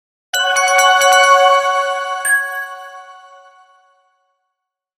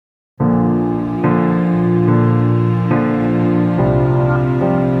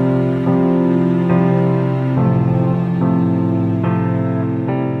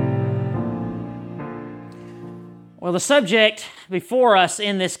Well, the subject before us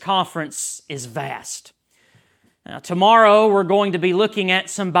in this conference is vast. Now, tomorrow we're going to be looking at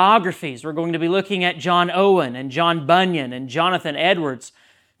some biographies. We're going to be looking at John Owen and John Bunyan and Jonathan Edwards.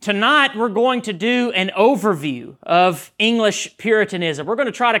 Tonight we're going to do an overview of English Puritanism. We're going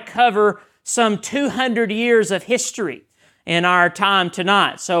to try to cover some 200 years of history in our time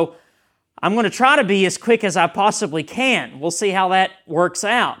tonight. So I'm going to try to be as quick as I possibly can. We'll see how that works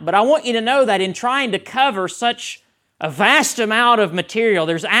out. But I want you to know that in trying to cover such a vast amount of material,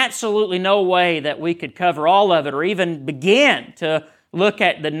 there's absolutely no way that we could cover all of it or even begin to look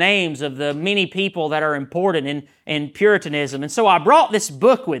at the names of the many people that are important in Puritanism. And so I brought this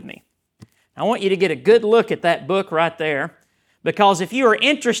book with me. I want you to get a good look at that book right there, because if you are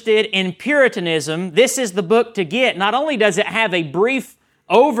interested in Puritanism, this is the book to get. Not only does it have a brief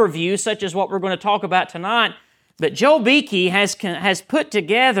overview, such as what we're going to talk about tonight, but Joe Beakey has put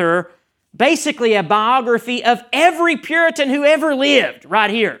together basically a biography of every Puritan who ever lived right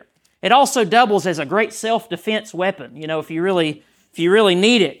here. It also doubles as a great self-defense weapon, if you really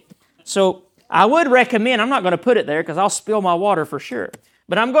need it. So I would recommend, I'm not going to put it there because I'll spill my water for sure,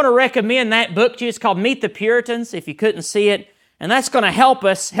 but I'm going to recommend that book to you. It's called Meet the Puritans, if you couldn't see it, and that's going to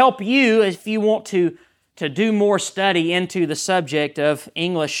help you if you want to do more study into the subject of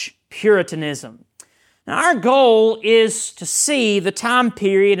English Puritanism. Now, our goal is to see the time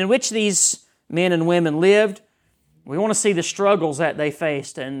period in which these men and women lived. We want to see the struggles that they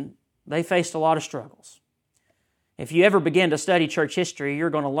faced, and they faced a lot of struggles. If you ever begin to study church history, you're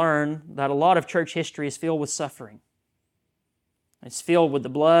going to learn that a lot of church history is filled with suffering. It's filled with the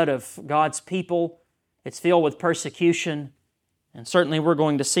blood of God's people. It's filled with persecution. And certainly we're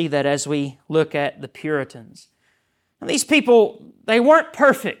going to see that as we look at the Puritans. Now, these people, they weren't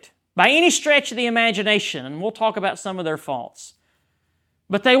perfect by any stretch of the imagination, and we'll talk about some of their faults.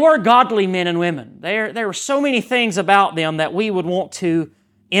 But they were godly men and women. There were so many things about them that we would want to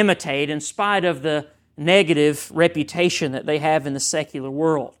imitate in spite of the negative reputation that they have in the secular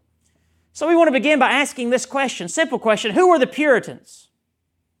world. So we want to begin by asking this question, simple question: who were the Puritans?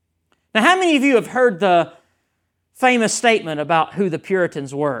 Now, how many of you have heard the famous statement about who the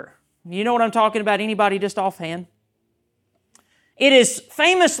Puritans were? You know what I'm talking about? Anybody just offhand? It is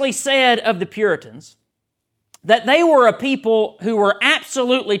famously said of the Puritans that they were a people who were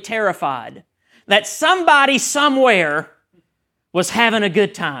absolutely terrified that somebody somewhere was having a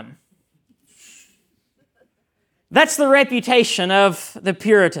good time. That's the reputation of the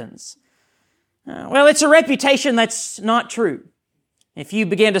Puritans. Well, it's a reputation that's not true. If you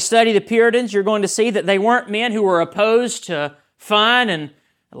begin to study the Puritans, you're going to see that they weren't men who were opposed to fun and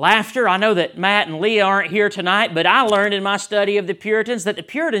laughter. I know that Matt and Leah aren't here tonight, but I learned in my study of the Puritans that the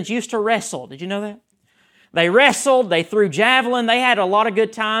Puritans used to wrestle. Did you know that? They wrestled, they threw javelin, they had a lot of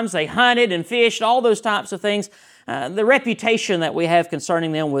good times, they hunted and fished, all those types of things. The reputation that we have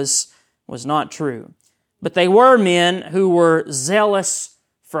concerning them was not true. But they were men who were zealous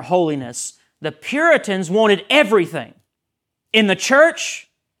for holiness. The Puritans wanted everything. In the church,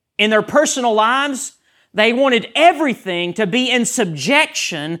 in their personal lives, they wanted everything to be in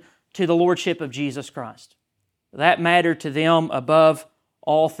subjection to the Lordship of Jesus Christ. That mattered to them above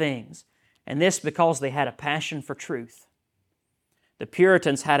all things. And this because they had a passion for truth. The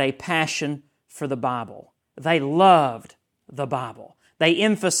Puritans had a passion for the Bible. They loved the Bible. They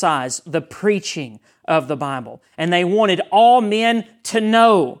emphasized the preaching of the Bible. And they wanted all men to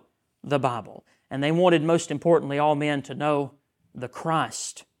know the Bible. And they wanted, most importantly, all men to know the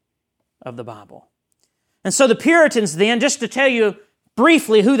Christ of the Bible. And so the Puritans then, just to tell you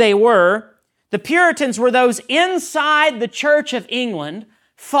briefly who they were, the Puritans were those inside the Church of England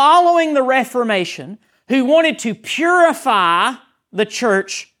following the Reformation who wanted to purify the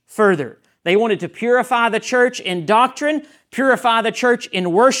church further. They wanted to purify the church in doctrine, purify the church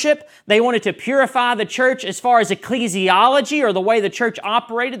in worship. They wanted to purify the church as far as ecclesiology, or the way the church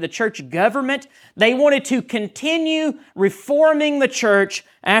operated, the church government. They wanted to continue reforming the church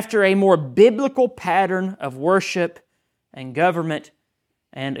after a more biblical pattern of worship and government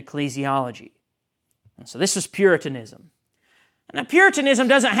and ecclesiology. And so this is Puritanism. Now, Puritanism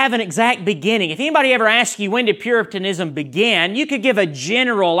doesn't have an exact beginning. If anybody ever asks you when did Puritanism begin, you could give a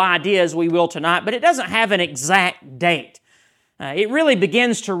general idea, as we will tonight, but it doesn't have an exact date. It really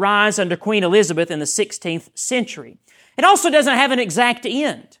begins to rise under Queen Elizabeth in the 16th century. It also doesn't have an exact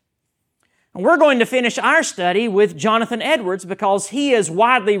end. And we're going to finish our study with Jonathan Edwards because he is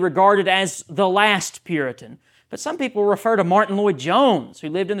widely regarded as the last Puritan. But some people refer to Martin Lloyd-Jones, who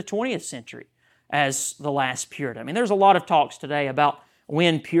lived in the 20th century, as the last Puritan. I mean, there's a lot of talks today about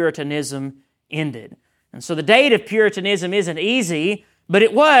when Puritanism ended. And so the date of Puritanism isn't easy, but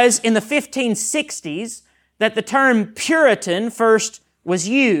it was in the 1560s that the term Puritan first was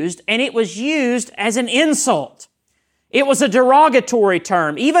used, and it was used as an insult. It was a derogatory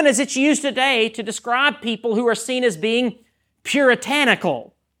term, even as it's used today to describe people who are seen as being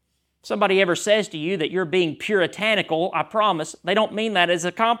puritanical. If somebody ever says to you that you're being puritanical, I promise they don't mean that as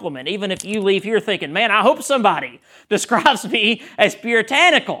a compliment. Even if you leave here thinking, man, I hope somebody describes me as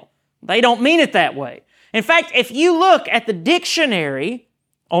puritanical. They don't mean it that way. In fact, if you look at the dictionary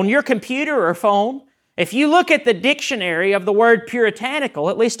on your computer or phone, if you look at the dictionary of the word puritanical,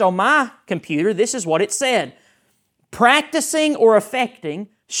 at least on my computer, this is what it said. Practicing or affecting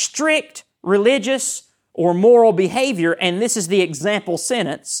strict religious or moral behavior, and this is the example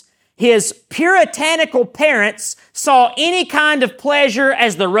sentence, his puritanical parents saw any kind of pleasure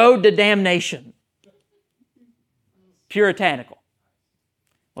as the road to damnation. Puritanical.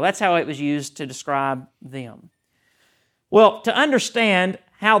 Well, that's how it was used to describe them. Well, to understand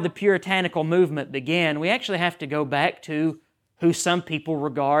how the puritanical movement began, we actually have to go back to who some people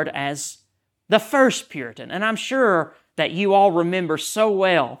regard as the first Puritan. And I'm sure that you all remember so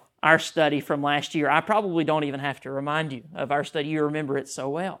well our study from last year. I probably don't even have to remind you of our study. You remember it so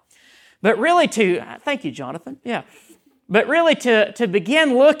well. But really thank you, Jonathan. Yeah. But really to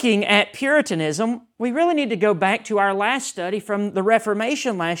begin looking at Puritanism, we really need to go back to our last study from the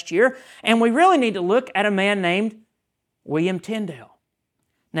Reformation last year, and we really need to look at a man named William Tyndale.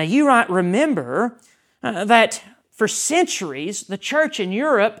 Now, you might remember that for centuries, the church in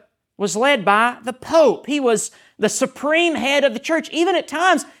Europe was led by the Pope. He was the supreme head of the church. Even at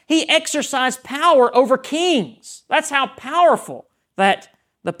times, he exercised power over kings. That's how powerful that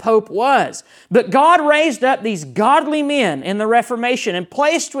the Pope was. But God raised up these godly men in the Reformation and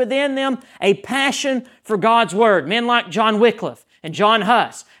placed within them a passion for God's Word. Men like John Wycliffe and John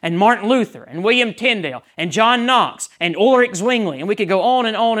Huss and Martin Luther and William Tyndale and John Knox and Ulrich Zwingli. And we could go on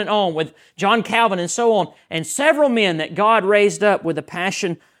and on and on with John Calvin and so on. And several men that God raised up with a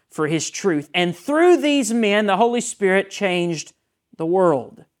passion for His truth. And through these men, the Holy Spirit changed the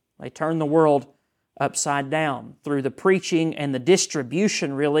world. They turned the world upside down through the preaching and the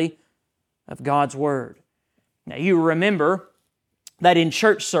distribution, really, of God's Word. Now, you remember that in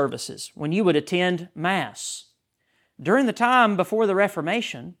church services, when you would attend Mass, during the time before the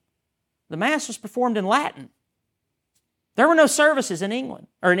Reformation, the Mass was performed in Latin. There were no services in English.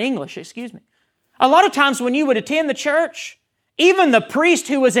 A lot of times when you would attend the church, even the priest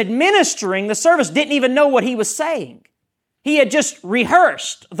who was administering the service didn't even know what he was saying. He had just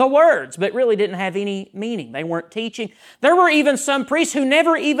rehearsed the words, but really didn't have any meaning. They weren't teaching. There were even some priests who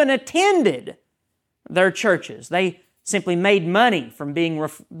never even attended their churches. They simply made money from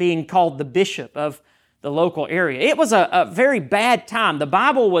being called the bishop of the local area. It was a very bad time. The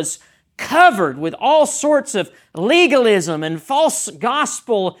Bible was covered with all sorts of legalism and false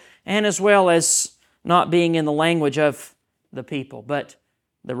gospel, and as well as not being in the language of the people. But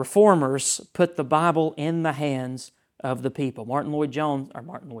the Reformers put the Bible in the hands of the people. Martin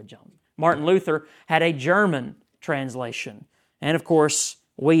Luther had a German translation. And of course,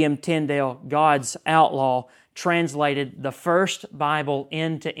 William Tyndale, God's outlaw, translated the first Bible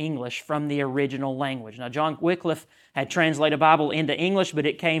into English from the original language. Now, John Wycliffe had translated a Bible into English, but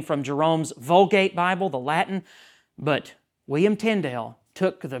it came from Jerome's Vulgate Bible, the Latin. But William Tyndale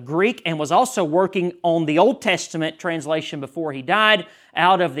took the Greek and was also working on the Old Testament translation before he died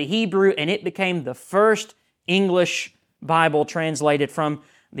out of the Hebrew, and it became the first English Bible translated from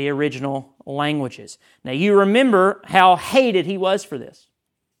the original languages. Now, you remember how hated he was for this.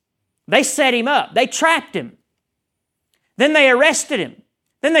 They set him up. They trapped him. Then they arrested him.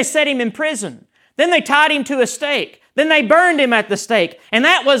 Then they set him in prison. Then they tied him to a stake. Then they burned him at the stake. And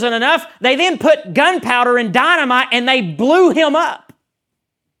that wasn't enough. They then put gunpowder and dynamite and they blew him up.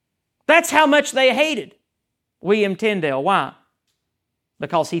 That's how much they hated William Tyndale. Why?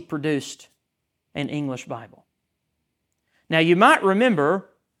 Because he produced an English Bible. Now, you might remember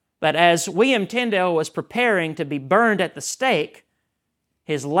that as William Tyndale was preparing to be burned at the stake,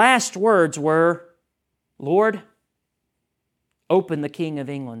 his last words were, "Lord, open the King of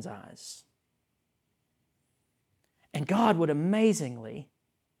England's eyes." And God would amazingly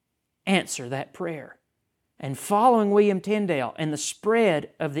answer that prayer. And following William Tyndale and the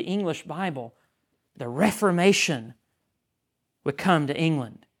spread of the English Bible, the Reformation would come to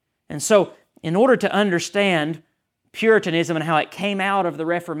England. And so, in order to understand Puritanism and how it came out of the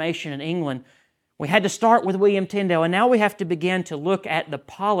Reformation in England, we had to start with William Tyndale, and now we have to begin to look at the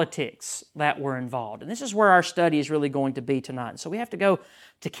politics that were involved. And this is where our study is really going to be tonight. So we have to go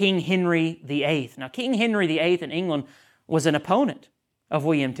to King Henry VIII. Now, King Henry VIII in England was an opponent of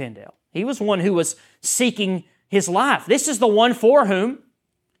William Tyndale. He was one who was seeking his life. This is the one for whom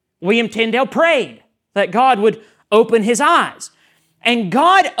William Tyndale prayed. that God would open his eyes. And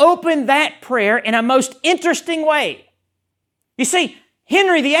God opened that prayer in a most interesting way. You see,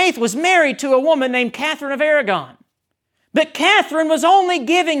 Henry VIII was married to a woman named Catherine of Aragon. But Catherine was only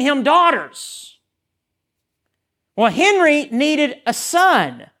giving him daughters. Well, Henry needed a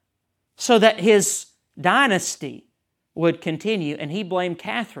son so that his dynasty would continue, and he blamed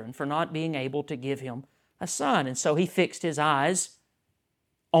Catherine for not being able to give him a son. And so he fixed his eyes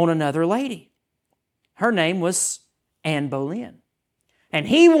on another lady. Her name was Anne Boleyn. And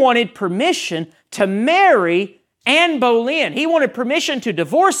he wanted permission to marry Anne Boleyn. He wanted permission to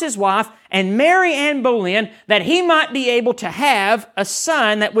divorce his wife and marry Anne Boleyn that he might be able to have a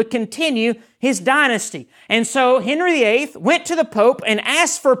son that would continue his dynasty. And so Henry VIII went to the Pope and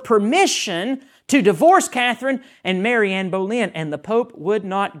asked for permission to divorce Catherine and marry Anne Boleyn, and the Pope would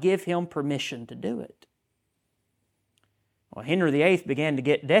not give him permission to do it. Well, Henry VIII began to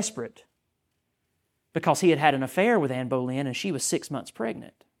get desperate because he had had an affair with Anne Boleyn and she was 6 months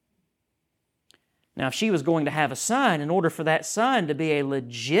pregnant. Now, if she was going to have a son, in order for that son to be a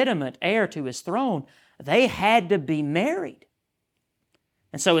legitimate heir to his throne, they had to be married.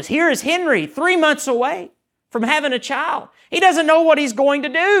 And so here is Henry, 3 months away from having a child. He doesn't know what he's going to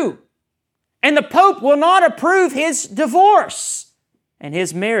do. And the Pope will not approve his divorce and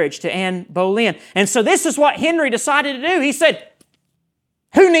his marriage to Anne Boleyn. And so this is what Henry decided to do. He said,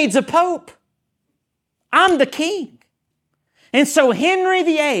 who needs a Pope? I'm the king. And so Henry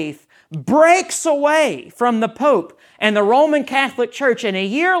VIII breaks away from the Pope and the Roman Catholic Church. And a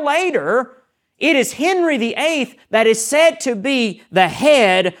year later, it is Henry VIII that is said to be the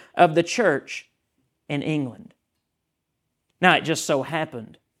head of the church in England. Now, it just so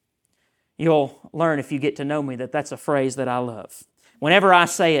happened. You'll learn if you get to know me that that's a phrase that I love. Whenever I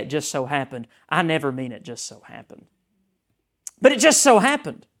say it just so happened, I never mean it just so happened. But it just so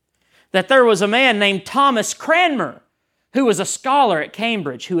happened that there was a man named Thomas Cranmer who was a scholar at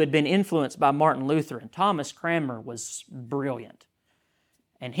Cambridge who had been influenced by Martin Luther. And Thomas Cranmer was brilliant.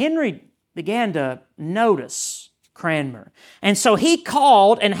 And Henry began to notice Cranmer. And so he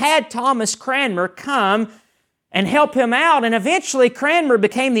called and had Thomas Cranmer come and help him out. And eventually Cranmer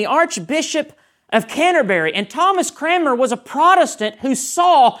became the Archbishop of Canterbury. And Thomas Cranmer was a Protestant who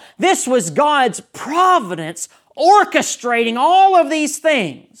saw this was God's providence orchestrating all of these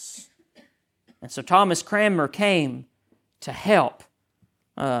things. And so Thomas Cranmer came to help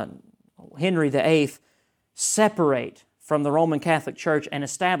Henry VIII separate from the Roman Catholic Church and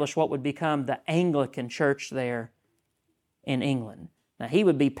establish what would become the Anglican Church there in England. Now, he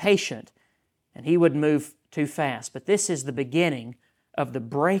would be patient and he would move too fast, but this is the beginning of the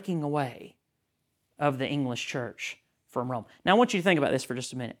breaking away of the English Church from Rome. Now, I want you to think about this for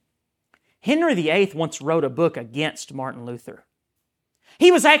just a minute. Henry VIII once wrote a book against Martin Luther.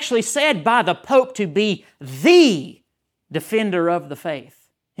 He was actually said by the Pope to be the defender of the faith,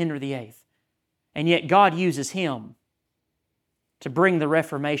 Henry VIII. And yet God uses him to bring the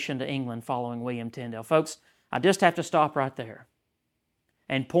Reformation to England following William Tyndale. Folks, I just have to stop right there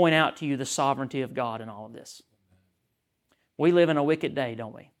and point out to you the sovereignty of God in all of this. We live in a wicked day,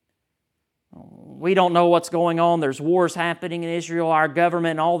 don't we? We don't know what's going on. There's wars happening in Israel, our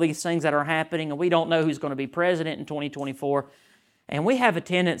government, and all these things that are happening, and we don't know who's going to be president in 2024. And we have a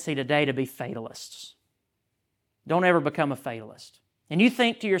tendency today to be fatalists. Don't ever become a fatalist. And you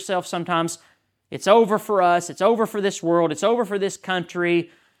think to yourself sometimes, it's over for us, it's over for this world, it's over for this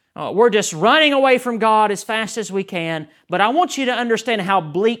country. We're just running away from God as fast as we can. But I want you to understand how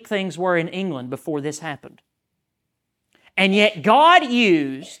bleak things were in England before this happened. And yet God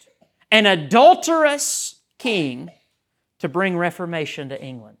used an adulterous king to bring reformation to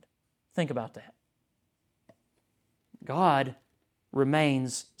England. Think about that. God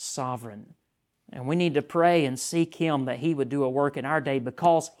remains sovereign. And we need to pray and seek Him that He would do a work in our day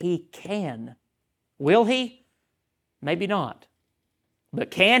because He can. Will He? Maybe not.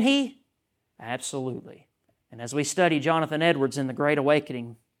 But can He? Absolutely. And as we study Jonathan Edwards in the Great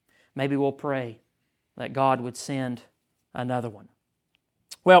Awakening, maybe we'll pray that God would send another one.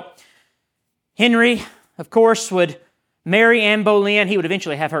 Well, Henry, of course, would marry Anne Boleyn. He would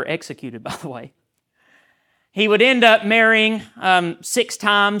eventually have her executed, by the way. He would end up marrying 6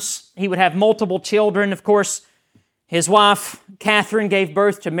 times. He would have multiple children. Of course, his wife, Catherine, gave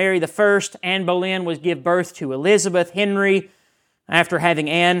birth to Mary I. Anne Boleyn would give birth to Elizabeth. Henry, after having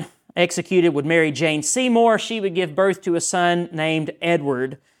Anne executed, would marry Jane Seymour. She would give birth to a son named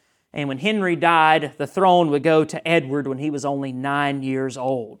Edward. And when Henry died, the throne would go to Edward when he was only 9 years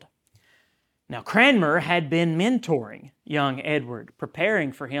old. Now, Cranmer had been mentoring young Edward,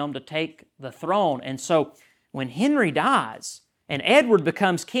 preparing for him to take the throne. And so when Henry dies, and Edward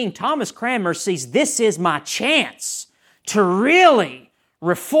becomes king, Thomas Cranmer sees this is my chance to really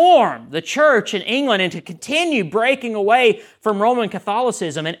reform the church in England and to continue breaking away from Roman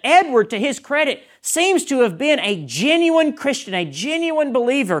Catholicism. And Edward, to his credit, seems to have been a genuine Christian, a genuine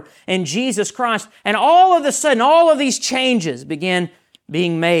believer in Jesus Christ. And all of a sudden, all of these changes begin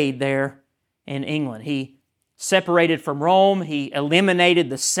being made there in England. He separated from Rome. He eliminated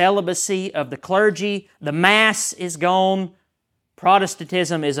the celibacy of the clergy. The Mass is gone.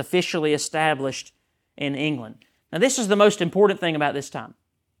 Protestantism is officially established in England. Now, this is the most important thing about this time.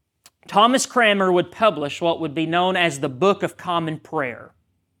 Thomas Cranmer would publish what would be known as the Book of Common Prayer.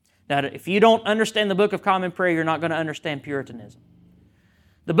 Now, if you don't understand the Book of Common Prayer, you're not going to understand Puritanism.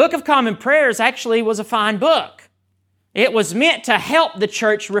 The Book of Common Prayers actually was a fine book. It was meant to help the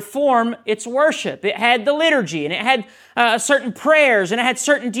church reform its worship. It had the liturgy, and it had certain prayers, and it had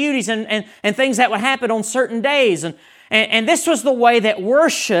certain duties and things that would happen on certain days. And this was the way that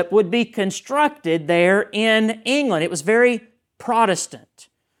worship would be constructed there in England. It was very Protestant.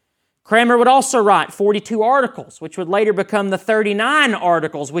 Cranmer would also write 42 articles, which would later become the 39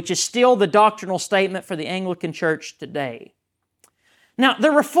 articles, which is still the doctrinal statement for the Anglican Church today. Now,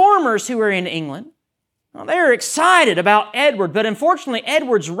 the reformers who were in England, well, they were excited about Edward, but unfortunately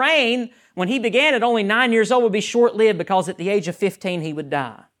Edward's reign, when he began at only 9 years old, would be short-lived because at the age of 15 he would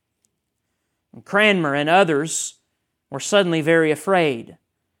die. And Cranmer and others were suddenly very afraid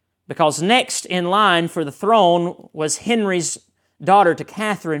because next in line for the throne was Henry's daughter to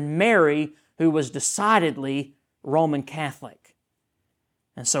Catherine, Mary, who was decidedly Roman Catholic.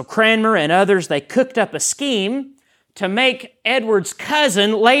 And so Cranmer and others, they cooked up a scheme to make Edward's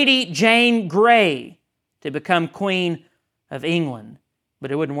cousin, Lady Jane Grey, to become Queen of England.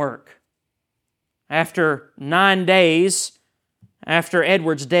 But it wouldn't work. After 9 days after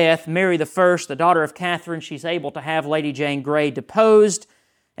Edward's death, Mary I, the daughter of Catherine, she's able to have Lady Jane Grey deposed,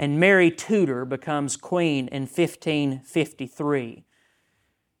 and Mary Tudor becomes queen in 1553.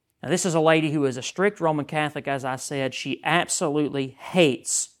 Now, this is a lady who is a strict Roman Catholic, as I said. She absolutely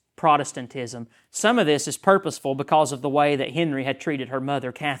hates Protestantism. Some of this is purposeful because of the way that Henry had treated her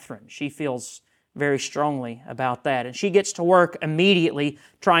mother, Catherine. She feels very strongly about that. And she gets to work immediately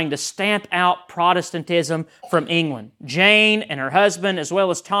trying to stamp out Protestantism from England. Jane and her husband, as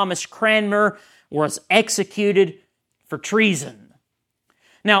well as Thomas Cranmer, was executed for treason.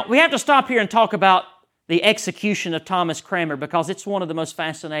 Now, we have to stop here and talk about the execution of Thomas Cranmer because it's one of the most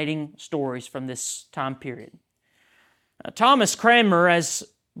fascinating stories from this time period. Thomas Cranmer, as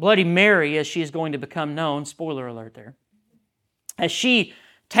Bloody Mary, as she is going to become known, spoiler alert there, as she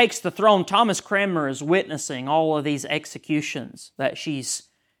takes the throne, Thomas Cranmer is witnessing all of these executions that she's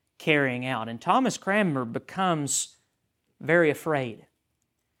carrying out. And Thomas Cranmer becomes very afraid.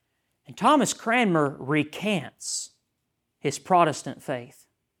 And Thomas Cranmer recants his Protestant faith.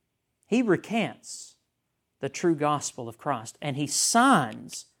 He recants the true gospel of Christ, and he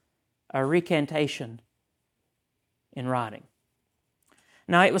signs a recantation in writing.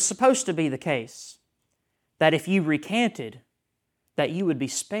 Now, it was supposed to be the case that if you recanted, that you would be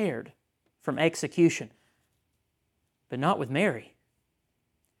spared from execution. But not with Mary.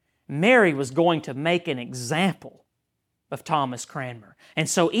 Mary was going to make an example of Thomas Cranmer. And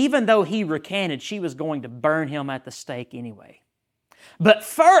so even though he recanted, she was going to burn him at the stake anyway. But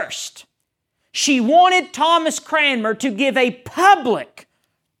first, she wanted Thomas Cranmer to give a public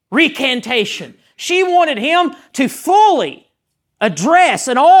recantation. She wanted him to fully address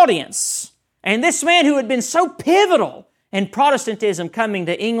an audience. And this man who had been so pivotal in Protestantism coming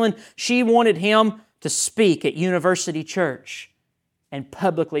to England, she wanted him to speak at University Church and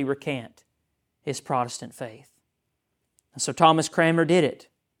publicly recant his Protestant faith. And so Thomas Cranmer did it.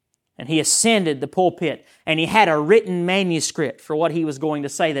 And he ascended the pulpit, and he had a written manuscript for what he was going to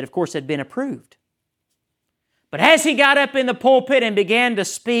say that, of course, had been approved. But as he got up in the pulpit and began to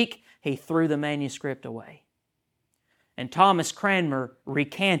speak, he threw the manuscript away. And Thomas Cranmer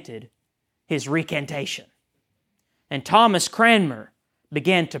recanted his recantation. And Thomas Cranmer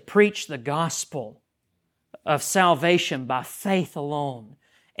began to preach the gospel of salvation by faith alone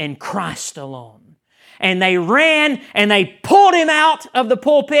and Christ alone. And they ran and they pulled him out of the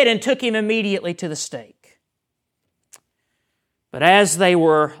pulpit and took him immediately to the stake. But as they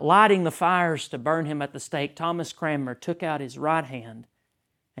were lighting the fires to burn him at the stake, Thomas Cranmer took out his right hand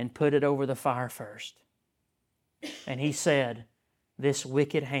and put it over the fire first. And he said, "This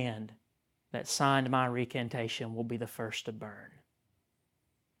wicked hand that signed my recantation will be the first to burn."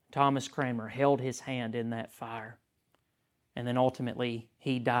 Thomas Cranmer held his hand in that fire, and then ultimately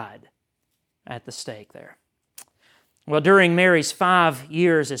he died at the stake there. Well, during Mary's 5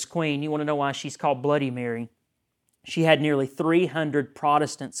 years as queen, you want to know why she's called Bloody Mary? She had nearly 300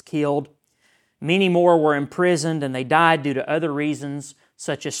 Protestants killed. Many more were imprisoned, and they died due to other reasons,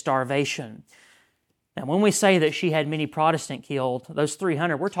 such as starvation. Now, when we say that she had many Protestant killed, those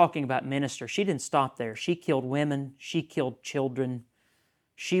 300, we're talking about ministers. She didn't stop there. She killed women. She killed children.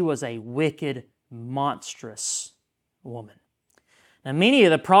 She was a wicked, monstrous woman. Now, many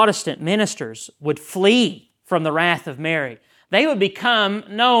of the Protestant ministers would flee from the wrath of Mary. They would become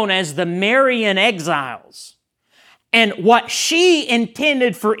known as the Marian exiles. And what she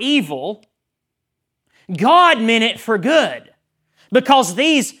intended for evil, God meant it for good. Because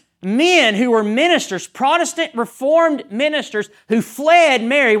these men who were ministers, Protestant Reformed ministers who fled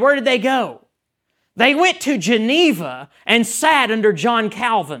Mary, where did they go? They went to Geneva and sat under John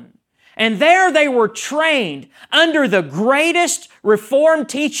Calvin. And there they were trained under the greatest Reformed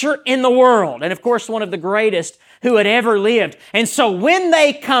teacher in the world. And of course, one of the greatest who had ever lived. And so when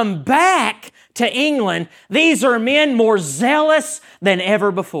they come back to England, these are men more zealous than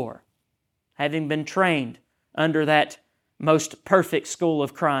ever before, having been trained under that most perfect school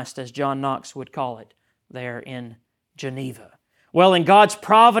of Christ, as John Knox would call it, there in Geneva. Well, in God's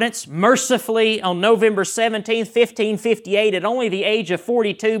providence, mercifully, on November 17, 1558, at only the age of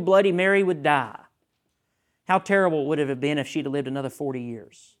 42, Bloody Mary would die. How terrible would it have been if she'd lived another 40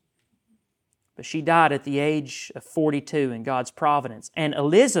 years? But she died at the age of 42 in God's providence. And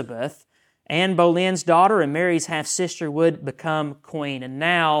Elizabeth, Anne Boleyn's daughter and Mary's half-sister, would become queen. And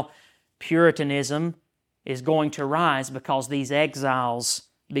now Puritanism is going to rise because these exiles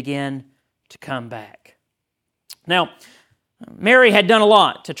begin to come back. Now, Mary had done a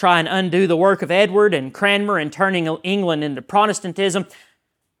lot to try and undo the work of Edward and Cranmer in turning England into Protestantism.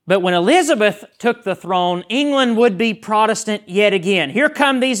 But when Elizabeth took the throne, England would be Protestant yet again. Here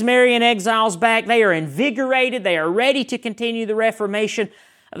come these Marian exiles back. They are invigorated. They are ready to continue the Reformation.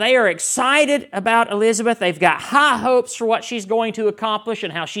 They are excited about Elizabeth. They've got high hopes for what she's going to accomplish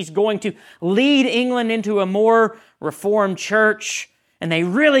and how she's going to lead England into a more reformed church. And they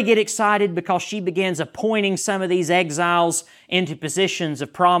really get excited because she begins appointing some of these exiles into positions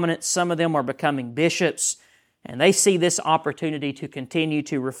of prominence. Some of them are becoming bishops. And they see this opportunity to continue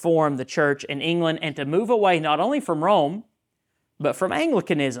to reform the church in England and to move away not only from Rome, but from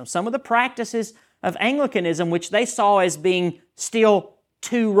Anglicanism. Some of the practices of Anglicanism, which they saw as being still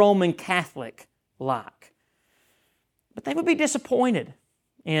too Roman Catholic-like. But they would be disappointed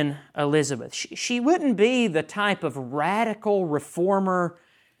in Elizabeth. She wouldn't be the type of radical reformer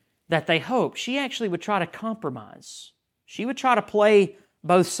that they hoped. She actually would try to compromise. She would try to play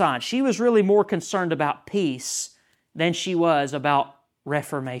both sides. She was really more concerned about peace than she was about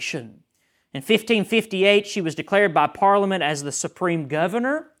reformation. In 1558, she was declared by Parliament as the supreme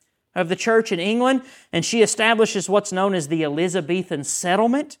governor of the church in England, and she establishes what's known as the Elizabethan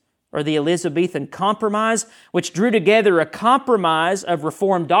settlement, or the Elizabethan compromise, which drew together a compromise of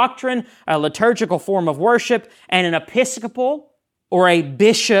Reformed doctrine, a liturgical form of worship, and an episcopal or a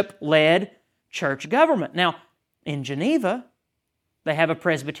bishop-led church government. Now, in Geneva, they have a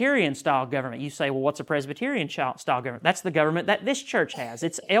Presbyterian-style government. You say, well, what's a Presbyterian-style government? That's the government that this church has.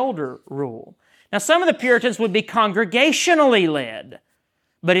 It's elder rule. Now, some of the Puritans would be congregationally led.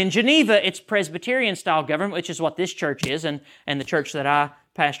 But in Geneva, it's Presbyterian-style government, which is what this church is, and the church that I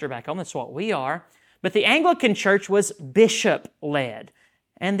pastor back home, that's what we are. But the Anglican church was bishop-led.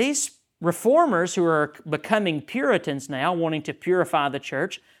 And these reformers who are becoming Puritans now, wanting to purify the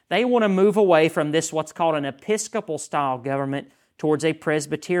church, they want to move away from this, what's called an Episcopal-style government, towards a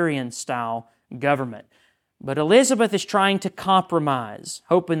Presbyterian-style government. But Elizabeth is trying to compromise,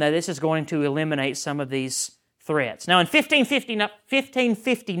 hoping that this is going to eliminate some of these threats. Now, in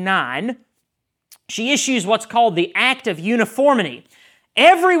 1559, she issues what's called the Act of Uniformity.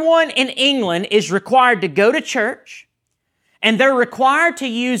 Everyone in England is required to go to church, and they're required to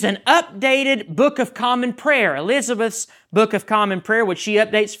use an updated Book of Common Prayer, Elizabeth's Book of Common Prayer, which she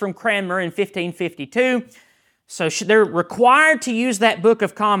updates from Cranmer in 1552. So they're required to use that Book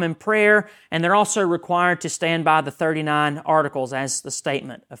of Common Prayer, and they're also required to stand by the 39 Articles as the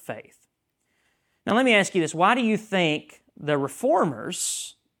statement of faith. Now let me ask you this. Why do you think the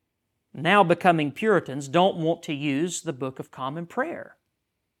Reformers, now becoming Puritans, don't want to use the Book of Common Prayer?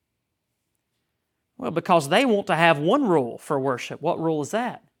 Well, because they want to have one rule for worship. What rule is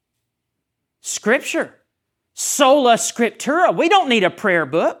that? Scripture. Sola Scriptura. We don't need a prayer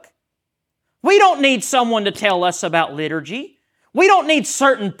book. We don't need someone to tell us about liturgy. We don't need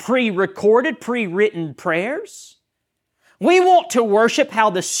certain pre-recorded, pre-written prayers. We want to worship how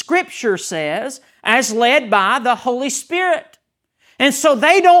the Scripture says, as led by the Holy Spirit. And so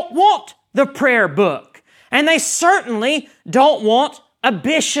they don't want the prayer book. And they certainly don't want a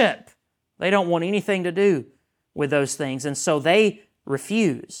bishop. They don't want anything to do with those things. And so they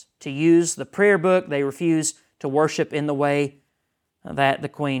refuse to use the prayer book. They refuse to worship in the way that the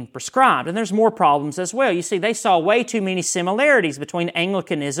Queen prescribed. And there's more problems as well. You see, they saw way too many similarities between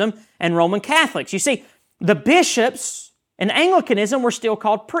Anglicanism and Roman Catholics. You see, the bishops in Anglicanism were still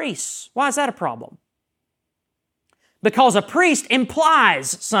called priests. Why is that a problem? Because a priest implies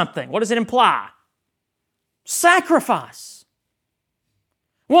something. What does it imply? Sacrifice.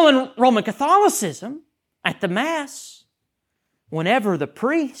 Well, in Roman Catholicism, at the Mass, whenever the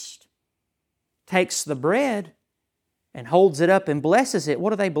priest takes the bread and holds it up and blesses it, what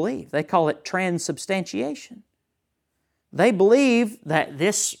do they believe? They call it transubstantiation. They believe that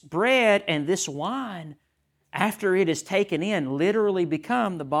this bread and this wine, after it is taken in, literally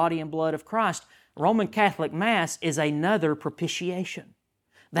become the body and blood of Christ. Roman Catholic Mass is another propitiation.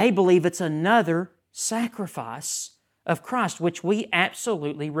 They believe it's another sacrifice of Christ, which we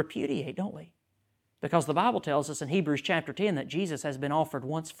absolutely repudiate, don't we? Because the Bible tells us in Hebrews chapter 10 that Jesus has been offered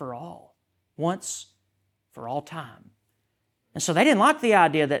once for all time. And so they didn't like the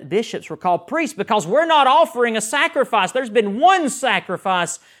idea that bishops were called priests because we're not offering a sacrifice. There's been one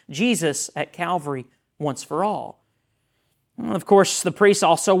sacrifice, Jesus at Calvary, once for all. Well, of course, the priests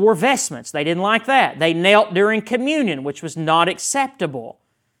also wore vestments. They didn't like that. They knelt during communion, which was not acceptable.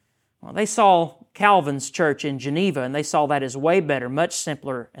 Well, they saw Calvin's church in Geneva, and they saw that as way better, much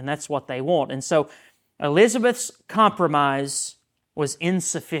simpler, and that's what they want. And so Elizabeth's compromise was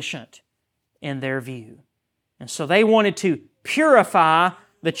insufficient in their view. And so they wanted to purify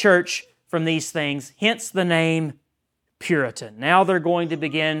the church from these things, hence the name Puritan. Now they're going to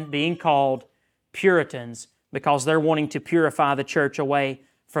begin being called Puritans because they're wanting to purify the church away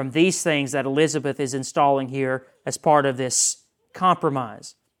from these things that Elizabeth is installing here as part of this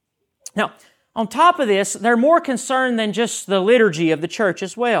compromise. Now, on top of this, they're more concerned than just the liturgy of the church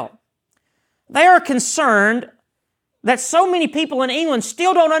as well. They are concerned that so many people in England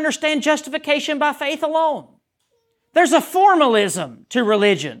still don't understand justification by faith alone. There's a formalism to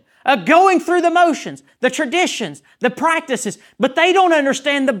religion, a going through the motions, the traditions, the practices, but they don't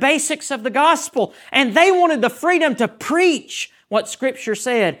understand the basics of the gospel, and they wanted the freedom to preach what Scripture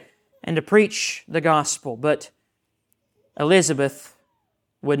said and to preach the gospel. But Elizabeth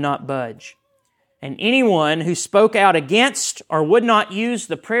would not budge. And anyone who spoke out against or would not use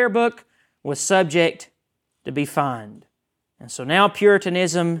the prayer book was subject to be fined. And so now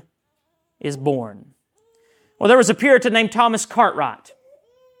Puritanism is born. Well, there was a Puritan named Thomas Cartwright.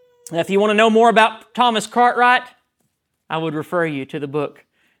 Now, if you want to know more about Thomas Cartwright, I would refer you to the book,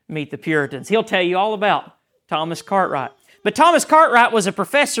 Meet the Puritans. He'll tell you all about Thomas Cartwright. But Thomas Cartwright was a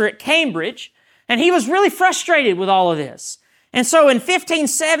professor at Cambridge, and he was really frustrated with all of this. And so in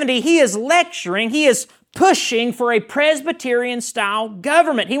 1570, he is lecturing, he is pushing for a Presbyterian-style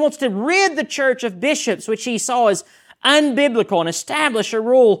government. He wants to rid the church of bishops, which he saw as unbiblical, and establish a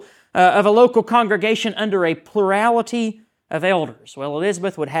rule of a local congregation under a plurality of elders. Well,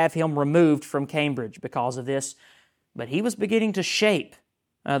 Elizabeth would have him removed from Cambridge because of this, but he was beginning to shape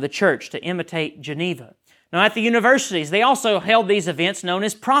the church to imitate Geneva. Now, at the universities, they also held these events known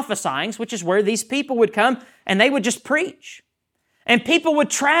as prophesyings, which is where these people would come and they would just preach. And people would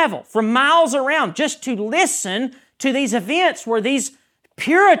travel from miles around just to listen to these events where these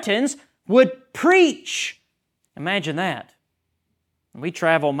Puritans would preach. Imagine that. We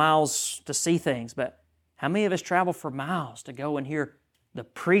travel miles to see things, but how many of us travel for miles to go and hear the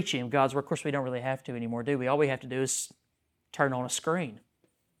preaching of God's Word? Of course, we don't really have to anymore, do we? All we have to do is turn on a screen.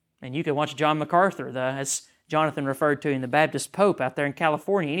 And you can watch John MacArthur, as Jonathan referred to him, the Baptist Pope out there in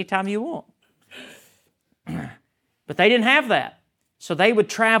California, anytime you want. But they didn't have that. So they would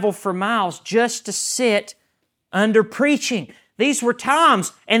travel for miles just to sit under preaching. These were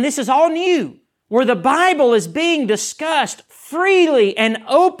times, and this is all new, where the Bible is being discussed freely and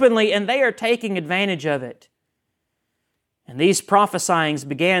openly, and they are taking advantage of it. And these prophesyings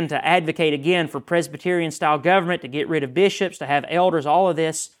began to advocate again for Presbyterian-style government, to get rid of bishops, to have elders, all of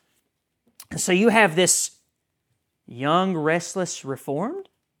this. And so you have this young, restless Reformed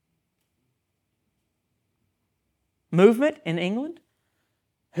movement in England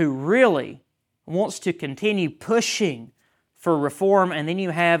who really wants to continue pushing for reform, and then you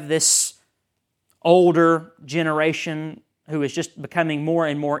have this older generation who is just becoming more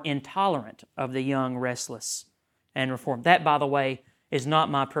and more intolerant of the young, restless, and reformed. That, by the way, is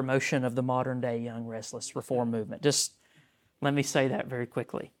not my promotion of the modern-day young, restless reform movement. Just let me say that very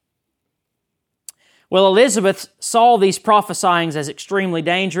quickly. Well, Elizabeth saw these prophesyings as extremely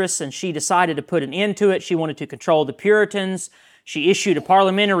dangerous, and she decided to put an end to it. She wanted to control the Puritans. She issued a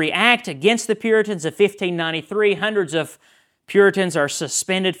parliamentary act against the Puritans of 1593. Hundreds of Puritans are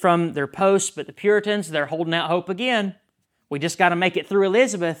suspended from their posts, but the Puritans, they're holding out hope again. We just got to make it through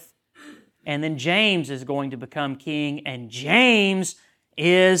Elizabeth. And then James is going to become king, and James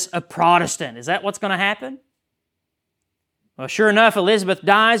is a Protestant. Is that what's going to happen? Well, sure enough, Elizabeth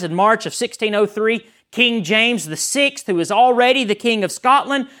dies in March of 1603. King James VI, who is already the King of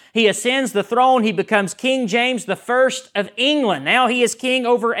Scotland, he ascends the throne. He becomes King James I of England. Now he is king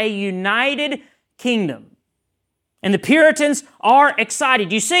over a united kingdom. And the Puritans are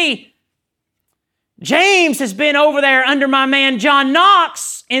excited. You see, James has been over there under my man John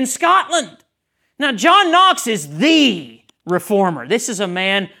Knox in Scotland. Now, John Knox is the reformer. This is a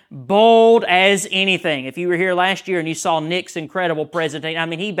man bold as anything. If you were here last year and you saw Nick's incredible presentation, I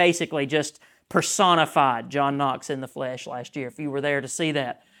mean, he basically just personified John Knox in the flesh last year, if you were there to see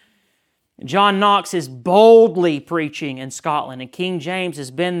that. John Knox is boldly preaching in Scotland, and King James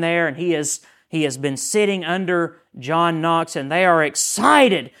has been there, and he has been sitting under John Knox, and they are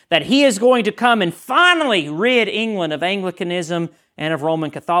excited that he is going to come and finally rid England of Anglicanism and of Roman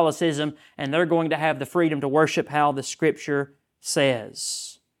Catholicism, and they're going to have the freedom to worship how the Scripture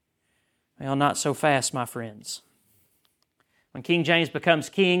says. Well, not so fast, my friends. When King James becomes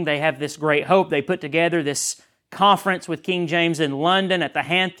king, they have this great hope. They put together this conference with King James in London at the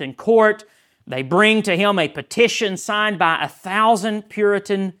Hampton Court. They bring to him a petition signed by 1,000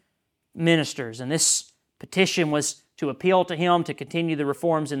 Puritan ministers. And this petition was to appeal to him to continue the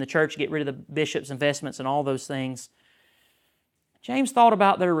reforms in the church, get rid of the bishop's investments and all those things. James thought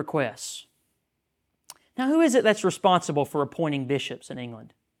about their requests. Now, who is it that's responsible for appointing bishops in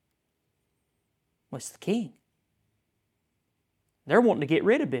England? Well, it's the king. They're wanting to get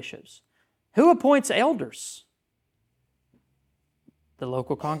rid of bishops. Who appoints elders? The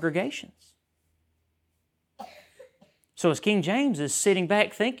local congregations. So as King James is sitting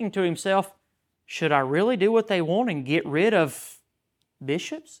back thinking to himself, should I really do what they want and get rid of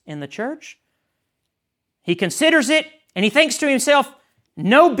bishops in the church? He considers it and he thinks to himself,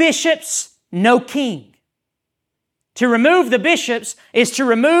 no bishops, no king. To remove the bishops is to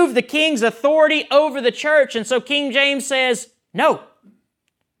remove the king's authority over the church. And so King James says, no,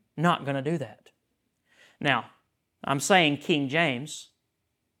 not going to do that. Now, I'm saying King James.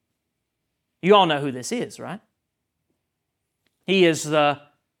 You all know who this is, right? He is the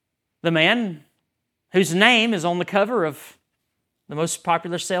man whose name is on the cover of the most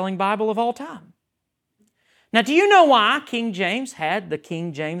popular selling Bible of all time. Now, do you know why King James had the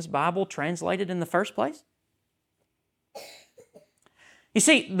King James Bible translated in the first place? You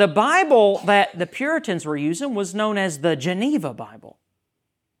see, the Bible that the Puritans were using was known as the Geneva Bible.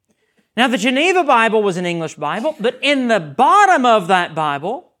 Now, the Geneva Bible was an English Bible, but in the bottom of that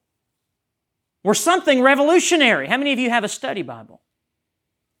Bible were something revolutionary. How many of you have a study Bible?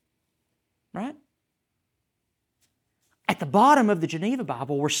 Right? At the bottom of the Geneva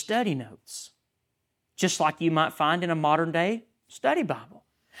Bible were study notes, just like you might find in a modern-day study Bible.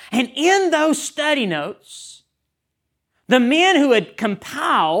 And in those study notes, the men who had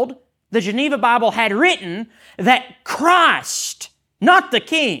compiled the Geneva Bible had written that Christ, not the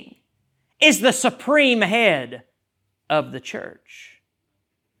king, is the supreme head of the church.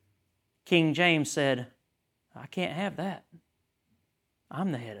 King James said, I can't have that.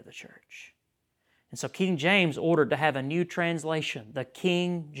 I'm the head of the church. And so King James ordered to have a new translation, the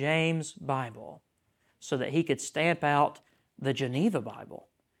King James Bible, so that he could stamp out the Geneva Bible,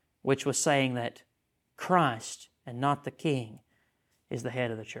 which was saying that Christ and not the king is the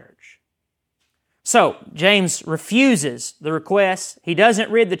head of the church. So, James refuses the request. He doesn't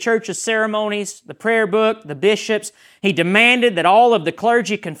rid the church's ceremonies, the prayer book, the bishops. He demanded that all of the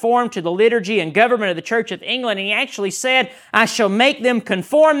clergy conform to the liturgy and government of the Church of England. And he actually said, I shall make them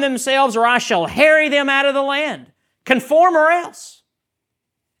conform themselves or I shall harry them out of the land. Conform or else.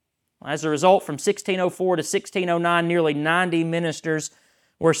 As a result, from 1604 to 1609, nearly 90 ministers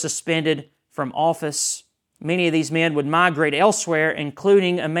were suspended from office. Many of these men would migrate elsewhere,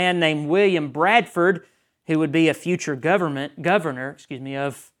 including a man named William Bradford, who would be a future governor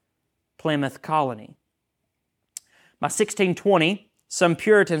of Plymouth Colony. By 1620, some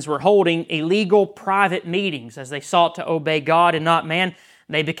Puritans were holding illegal private meetings as they sought to obey God and not man.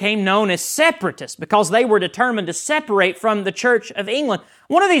 They became known as separatists because they were determined to separate from the Church of England.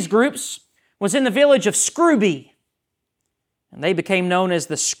 One of these groups was in the village of Scrooby. And they became known as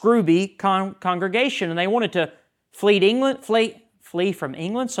the Scrooby congregation, and they wanted to flee from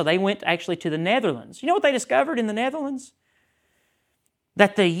England, so they went actually to the Netherlands. You know what they discovered in the Netherlands?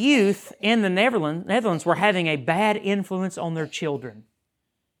 That the youth in the Netherlands were having a bad influence on their children.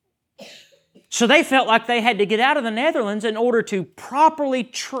 So they felt like they had to get out of the Netherlands in order to properly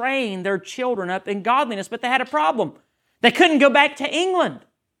train their children up in godliness, but they had a problem. They couldn't go back to England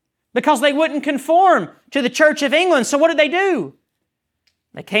because they wouldn't conform to the Church of England. So what did they do?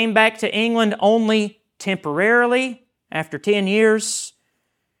 They came back to England only temporarily after 10 years.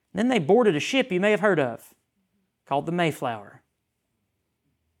 Then they boarded a ship you may have heard of called the Mayflower.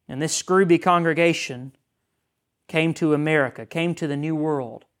 And this Scrooby congregation came to America, came to the New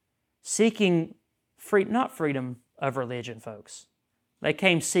World, seeking not freedom of religion, folks. They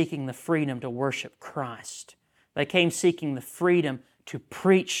came seeking the freedom to worship Christ. They came seeking the freedom to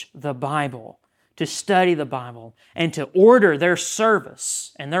preach the Bible, to study the Bible, and to order their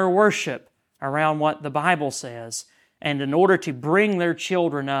service and their worship around what the Bible says, and in order to bring their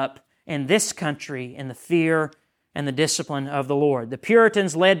children up in this country in the fear and the discipline of the Lord. The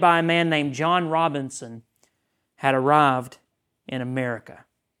Puritans, led by a man named John Robinson, had arrived in America.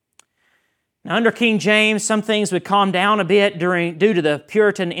 Now, under King James, some things would calm down a bit due to the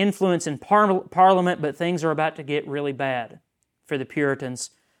Puritan influence in Parliament, but things are about to get really bad for the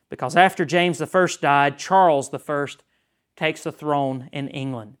Puritans, because after James I died, Charles I takes the throne in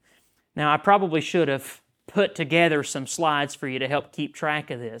England. Now, I probably should have put together some slides for you to help keep track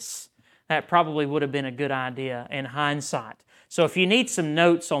of this. That probably would have been a good idea in hindsight. So if you need some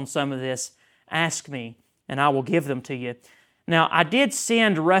notes on some of this, ask me, and I will give them to you. Now, I did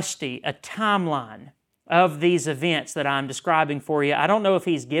send Rusty a timeline of these events that I'm describing for you. I don't know if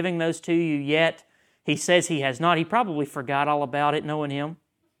he's giving those to you yet. He says he has not. He probably forgot all about it, knowing him.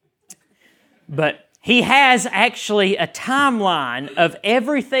 But he has actually a timeline of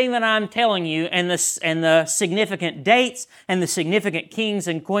everything that I'm telling you, and the significant dates and the significant kings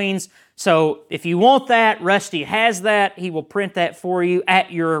and queens. So if you want that, Rusty has that. He will print that for you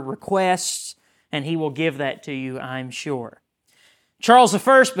at your request, and he will give that to you, I'm sure. Charles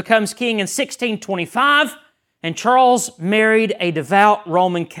I becomes king in 1625, and Charles married a devout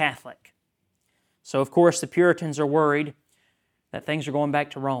Roman Catholic. So, of course, the Puritans are worried that things are going back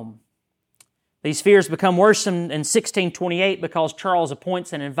to Rome. These fears become worse in 1628 because Charles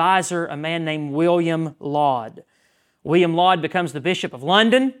appoints an advisor, a man named William Laud. William Laud becomes the Bishop of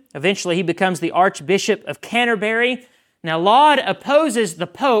London. Eventually, he becomes the Archbishop of Canterbury. Now, Laud opposes the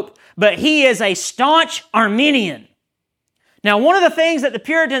Pope, but he is a staunch Arminian. Now, one of the things that the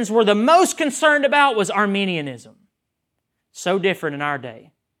Puritans were the most concerned about was Arminianism. So different in our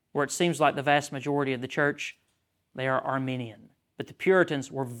day, where it seems like the vast majority of the church, they are Arminian. But the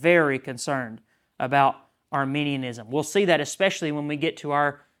Puritans were very concerned about Arminianism. We'll see that especially when we get to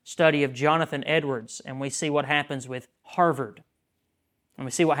our study of Jonathan Edwards, and we see what happens with Harvard, and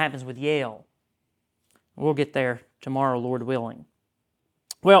we see what happens with Yale. We'll get there tomorrow, Lord willing.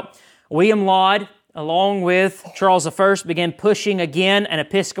 Well, William Laud, along with Charles I, began pushing again an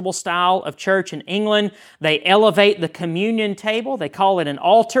Episcopal style of church in England. They elevate the communion table. They call it an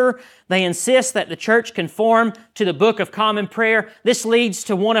altar. They insist that the church conform to the Book of Common Prayer. This leads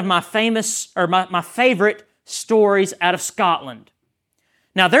to one of my favorite stories out of Scotland.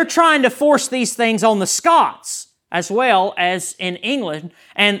 Now, they're trying to force these things on the Scots as well as in England,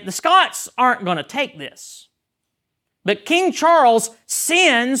 and the Scots aren't going to take this. But King Charles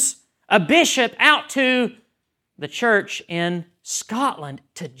sends a bishop out to the church in Scotland,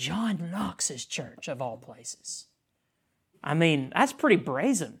 to John Knox's church, of all places. I mean, that's pretty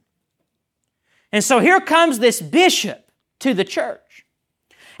brazen. And so here comes this bishop to the church,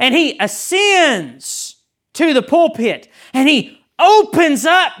 and he ascends to the pulpit, and he opens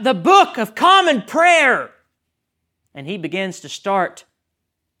up the Book of Common Prayer, and he begins to start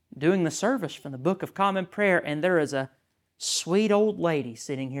doing the service from the Book of Common Prayer, and there is a sweet old lady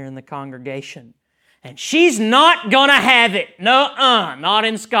sitting here in the congregation. And she's not going to have it. Not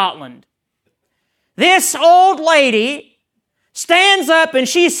in Scotland. This old lady stands up and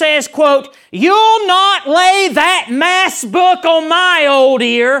she says, quote, "You'll not lay that Mass book on my old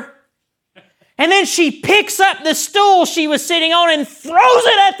ear." And then she picks up the stool she was sitting on and throws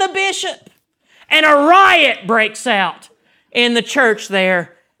it at the bishop. And a riot breaks out in the church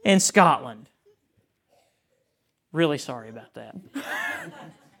there in Scotland. Really sorry about that.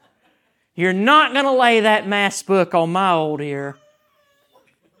 You're not going to lay that Mass book on my old ear.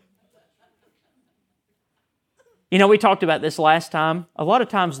 You know, we talked about this last time. A lot of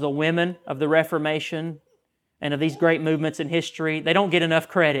times the women of the Reformation and of these great movements in history, they don't get enough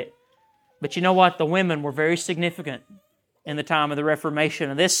credit. But you know what? The women were very significant in the time of the Reformation.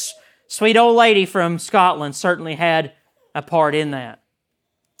 And this sweet old lady from Scotland certainly had a part in that.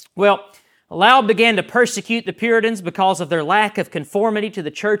 Well, Laud began to persecute the Puritans because of their lack of conformity to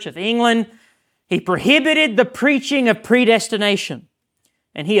the Church of England. He prohibited the preaching of predestination,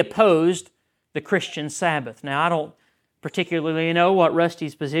 and he opposed the Christian Sabbath. Now, I don't particularly know what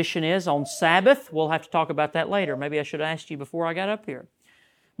Rusty's position is on Sabbath. We'll have to talk about that later. Maybe I should have asked you before I got up here.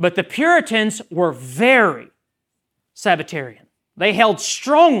 But the Puritans were very Sabbatarian. They held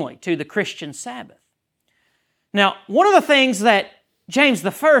strongly to the Christian Sabbath. Now, one of the things that James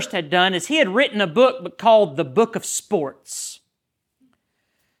I had done is he had written a book called the Book of Sports.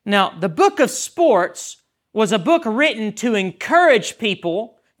 Now, the Book of Sports was a book written to encourage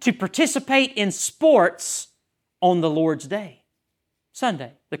people to participate in sports on the Lord's Day,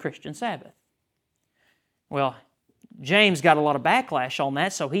 Sunday, the Christian Sabbath. Well, James got a lot of backlash on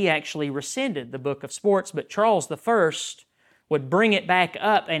that, so he actually rescinded the Book of Sports, but Charles I would bring it back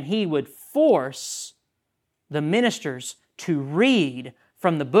up and he would force the ministers to read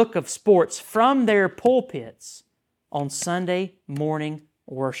from the Book of Sports from their pulpits on Sunday morning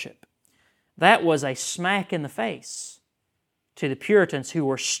worship. That was a smack in the face to the Puritans who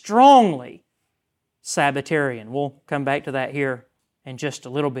were strongly Sabbatarian. We'll come back to that here in just a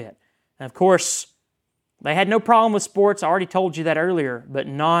little bit. And of course, they had no problem with sports. I already told you that earlier, but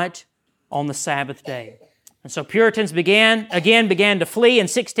not on the Sabbath day. And so Puritans began to flee. In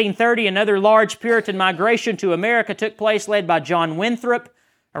 1630, another large Puritan migration to America took place, led by John Winthrop.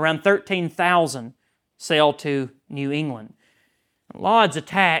 Around 13,000 sailed to New England. Laud's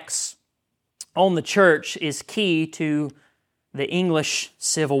attacks on the church is key to the English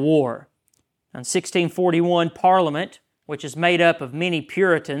Civil War. In 1641, Parliament, which is made up of many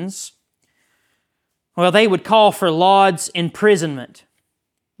Puritans, well, they would call for Laud's imprisonment.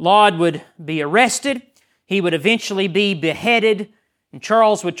 Laud would be arrested. He would eventually be beheaded, and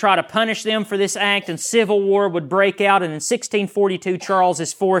Charles would try to punish them for this act, and civil war would break out, and in 1642, Charles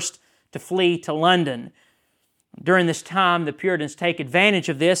is forced to flee to London. During this time, the Puritans take advantage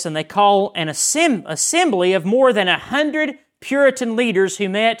of this, and they call an assembly of more than 100 Puritan leaders who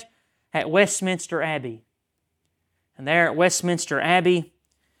met at Westminster Abbey. And there at Westminster Abbey,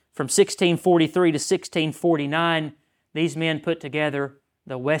 from 1643 to 1649, these men put together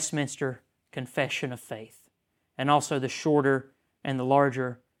the Westminster Confession of Faith, and also the shorter and the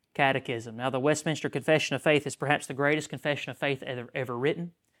larger catechism. Now, the Westminster Confession of Faith is perhaps the greatest confession of faith ever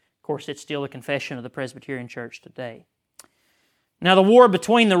written. Of course, it's still a confession of the Presbyterian Church today. Now, the war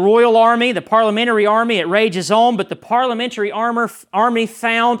between the royal army, the parliamentary army, it rages on, but the parliamentary army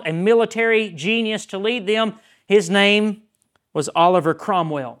found a military genius to lead them. His name was Oliver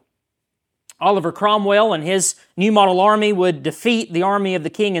Cromwell. Oliver Cromwell and his New Model Army would defeat the army of the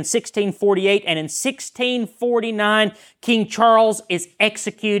king in 1648, and in 1649, King Charles is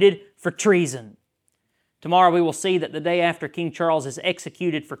executed for treason. Tomorrow we will see that the day after King Charles is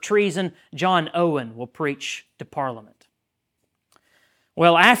executed for treason, John Owen will preach to Parliament.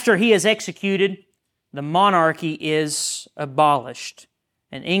 Well, after he is executed, the monarchy is abolished,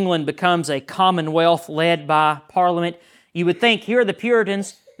 and England becomes a commonwealth led by Parliament. You would think here are the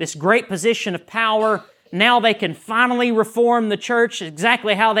Puritans, this great position of power. Now they can finally reform the church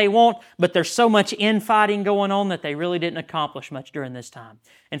exactly how they want, but there's so much infighting going on that they really didn't accomplish much during this time.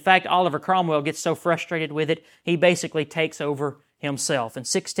 In fact, Oliver Cromwell gets so frustrated with it, he basically takes over himself. In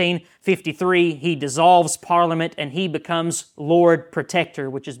 1653, he dissolves Parliament and he becomes Lord Protector,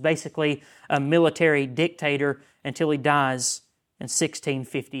 which is basically a military dictator until he dies in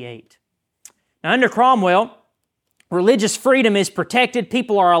 1658. Now, under Cromwell, religious freedom is protected.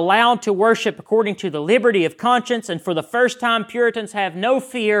 People are allowed to worship according to the liberty of conscience, and for the first time, Puritans have no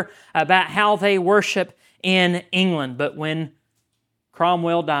fear about how they worship in England. But when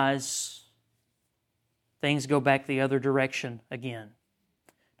Cromwell dies, things go back the other direction again.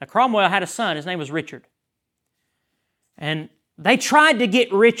 Now, Cromwell had a son. His name was Richard. And they tried to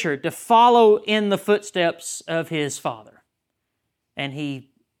get Richard to follow in the footsteps of his father. And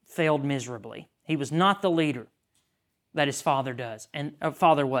he failed miserably. He was not the leader that his father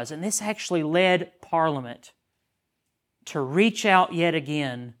was. And this actually led Parliament to reach out yet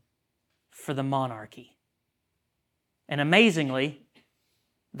again for the monarchy. And amazingly,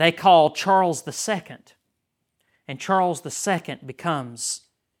 they call Charles II. And Charles II becomes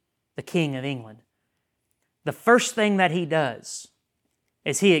the King of England. The first thing that he does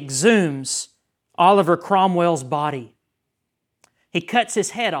is he exhumes Oliver Cromwell's body. He cuts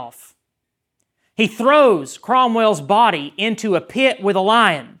his head off. He throws Cromwell's body into a pit with a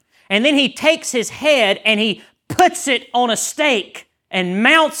lion. And then he takes his head and he puts it on a stake and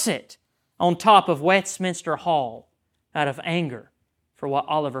mounts it on top of Westminster Hall out of anger for what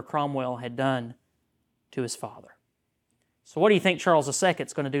Oliver Cromwell had done to his father. So what do you think Charles II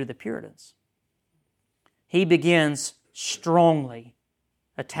is going to do to the Puritans? He begins strongly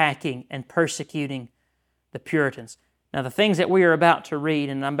attacking and persecuting the Puritans. Now, the things that we are about to read,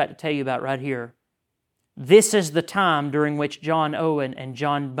 and I'm about to tell you about right here, This is the time during which John Owen and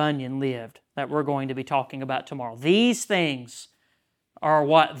John Bunyan lived that we're going to be talking about tomorrow. These things are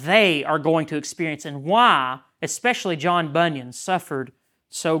what they are going to experience and why, especially John Bunyan, suffered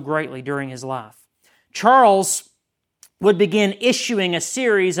so greatly during his life. Charles would begin issuing a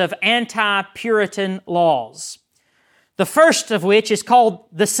series of anti-Puritan laws. The first of which is called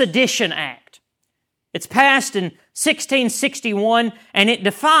the Sedition Act. It's passed in 1661, and it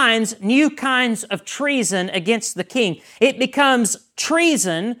defines new kinds of treason against the king. It becomes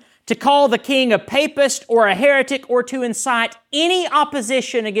treason to call the king a papist or a heretic or to incite any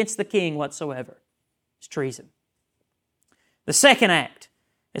opposition against the king whatsoever. It's treason. The second act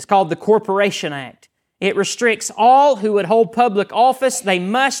is called the Corporation Act. It restricts all who would hold public office. They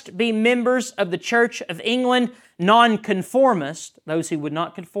must be members of the Church of England, nonconformists, those who would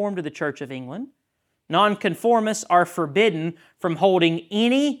not conform to the Church of England. Nonconformists are forbidden from holding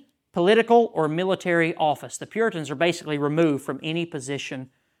any political or military office. The Puritans are basically removed from any position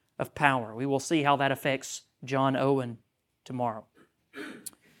of power. We will see how that affects John Owen tomorrow.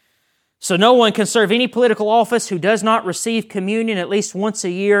 So no one can serve any political office who does not receive communion at least once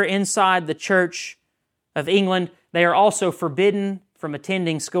a year inside the Church of England. They are also forbidden from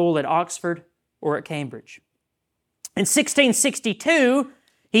attending school at Oxford or at Cambridge. In 1662,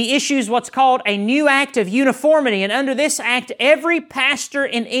 he issues what's called a new Act of Uniformity, and under this act, every pastor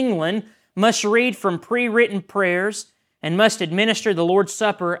in England must read from pre-written prayers and must administer the Lord's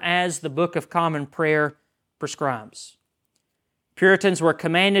Supper as the Book of Common Prayer prescribes. Puritans were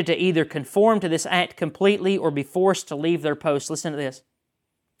commanded to either conform to this act completely or be forced to leave their posts. Listen to this.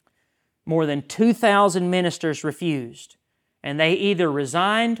 More than 2,000 ministers refused, and they either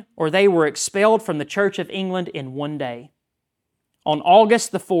resigned or they were expelled from the Church of England in one day. On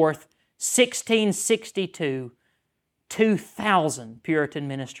August the 4th, 1662, 2,000 Puritan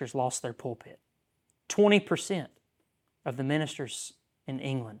ministers lost their pulpit. 20% of the ministers in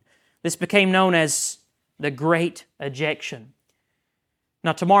England. This became known as the Great Ejection.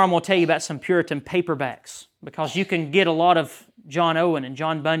 Now tomorrow I'm going to tell you about some Puritan paperbacks, because you can get a lot of John Owen and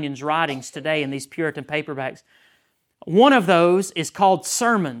John Bunyan's writings today in these Puritan paperbacks. One of those is called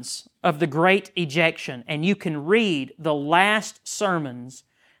Sermons of the Great Ejection, and you can read the last sermons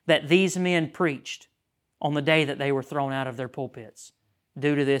that these men preached on the day that they were thrown out of their pulpits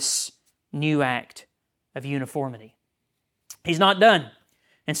due to this new act of uniformity. He's not done.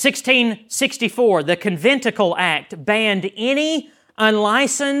 In 1664, the Conventicle Act banned any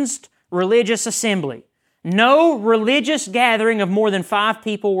unlicensed religious assembly. No religious gathering of more than 5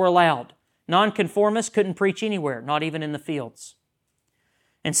 people were allowed. Nonconformists couldn't preach anywhere, not even in the fields.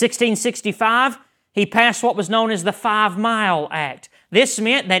 In 1665, he passed what was known as the 5 Mile Act. This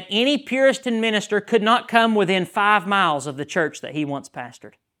meant that any Puritan minister could not come within 5 miles of the church that he once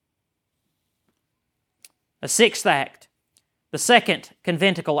pastored. A sixth act, the Second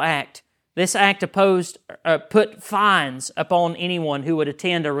Conventicle Act. This act put fines upon anyone who would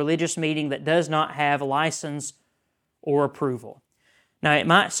attend a religious meeting that does not have a license or approval. Now, it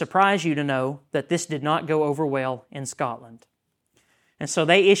might surprise you to know that this did not go over well in Scotland. And so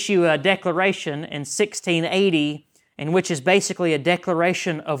they issue a declaration in 1680, in which is basically a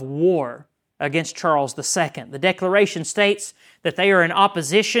declaration of war against Charles II. The declaration states that they are in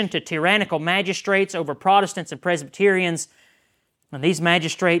opposition to tyrannical magistrates over Protestants and Presbyterians, and these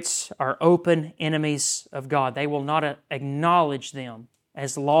magistrates are open enemies of God. They will not acknowledge them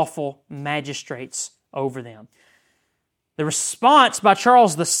as lawful magistrates over them. The response by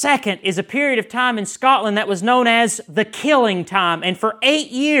Charles II is a period of time in Scotland that was known as the Killing Time. And for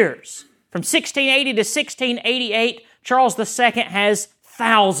 8 years, from 1680 to 1688, Charles II has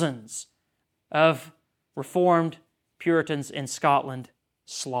thousands of Reformed Puritans in Scotland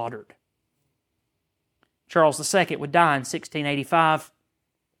slaughtered. Charles II would die in 1685.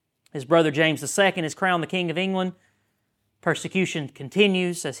 His brother James II is crowned the King of England. Persecution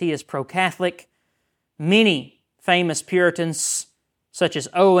continues as he is pro-Catholic. Many famous Puritans, such as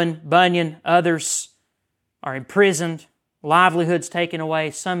Owen, Bunyan, others, are imprisoned, livelihoods taken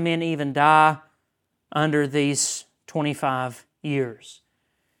away. Some men even die under these 25 years.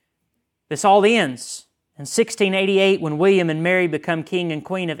 This all ends in 1688 when William and Mary become King and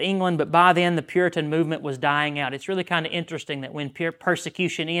Queen of England, but by then the Puritan movement was dying out. It's really kind of interesting that when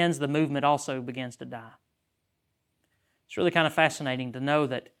persecution ends, the movement also begins to die. It's really kind of fascinating to know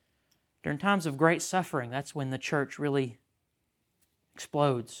that during times of great suffering, that's when the church really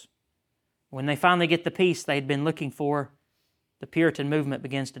explodes. When they finally get the peace they'd been looking for, the Puritan movement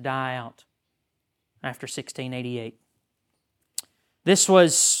begins to die out after 1688. This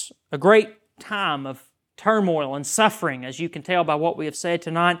was a great time of turmoil and suffering, as you can tell by what we have said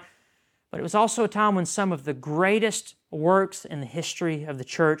tonight. But it was also a time when some of the greatest works in the history of the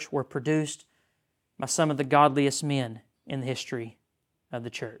church were produced by some of the godliest men in the history of the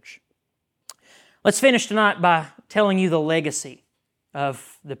church. Let's finish tonight by telling you the legacy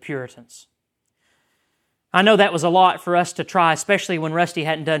of the Puritans. I know that was a lot for us to try, especially when Rusty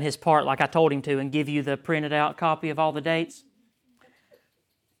hadn't done his part like I told him to and give you the printed out copy of all the dates.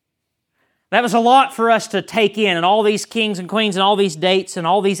 That was a lot for us to take in, and all these kings and queens and all these dates and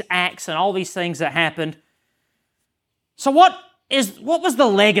all these acts and all these things that happened. So what was the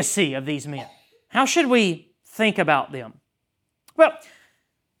legacy of these men? How should we think about them? Well,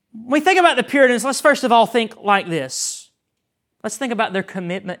 when we think about the Puritans, let's first of all think like this. Let's think about their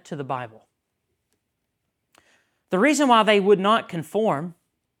commitment to the Bible. The reason why they would not conform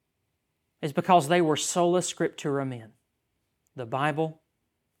is because they were sola scriptura men. The Bible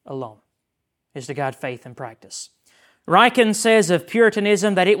alone is to guide faith and practice. Ryken says of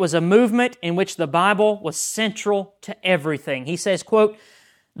Puritanism that it was a movement in which the Bible was central to everything. He says, quote,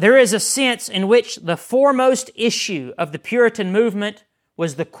 "There is a sense in which the foremost issue of the Puritan movement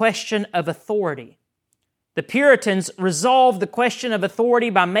was the question of authority. The Puritans resolved the question of authority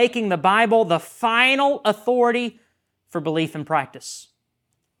by making the Bible the final authority for belief and practice."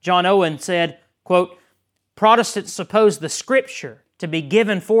 John Owen said, quote, "Protestants suppose the Scripture to be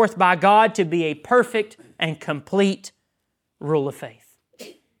given forth by God to be a perfect and complete rule of faith."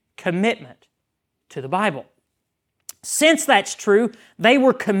 Commitment to the Bible. Since that's true, they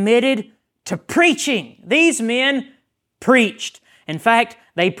were committed to preaching. These men preached. In fact,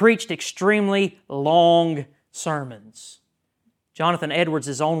 they preached extremely long sermons. Jonathan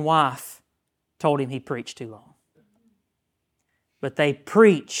Edwards' own wife told him he preached too long. But they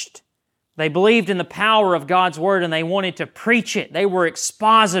preached. They believed in the power of God's Word and they wanted to preach it. They were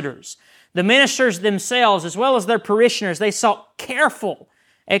expositors. The ministers themselves, as well as their parishioners, they sought careful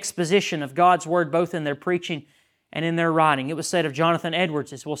exposition of God's Word both in their preaching and in their writing. It was said of Jonathan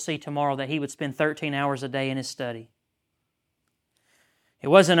Edwards, as we'll see tomorrow, that he would spend 13 hours a day in his study. It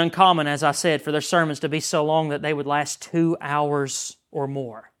wasn't uncommon, as I said, for their sermons to be so long that they would last 2 hours or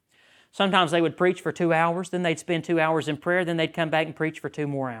more. Sometimes they would preach for 2 hours, then they'd spend 2 hours in prayer, then they'd come back and preach for 2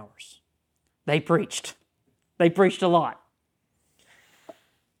 more hours. They preached. They preached a lot.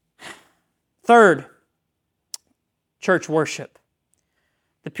 Third, church worship.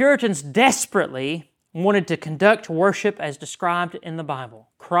 The Puritans desperately wanted to conduct worship as described in the Bible.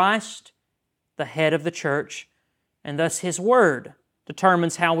 Christ, the head of the church, and thus His Word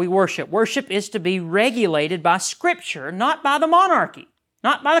determines how we worship. Worship is to be regulated by Scripture, not by the monarchy,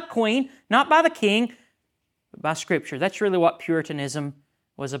 not by the queen, not by the king, but by Scripture. That's really what Puritanism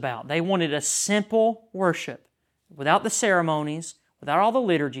was about. They wanted a simple worship without the ceremonies, without all the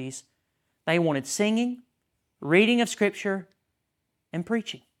liturgies. They wanted singing, reading of Scripture, and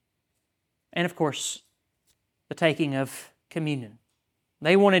preaching. And of course, the taking of communion.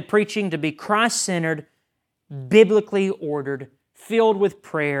 They wanted preaching to be Christ-centered, biblically ordered, filled with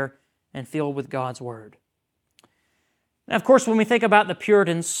prayer, and filled with God's Word. Now, of course, when we think about the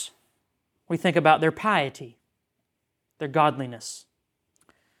Puritans, we think about their piety, their godliness.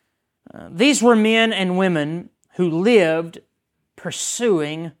 These were men and women who lived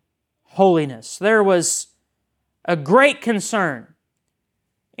pursuing holiness. There was a great concern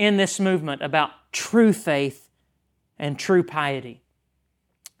in this movement about true faith and true piety.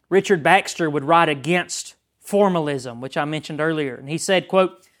 Richard Baxter would write against formalism, which I mentioned earlier, and he said,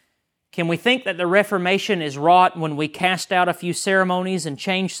 quote, "Can we think that the Reformation is wrought when we cast out a few ceremonies and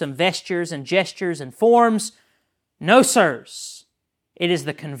change some vestures and gestures and forms? No, sirs. It is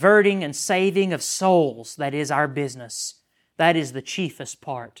the converting and saving of souls that is our business. That is the chiefest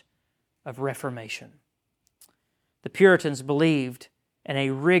part of Reformation." The Puritans believed in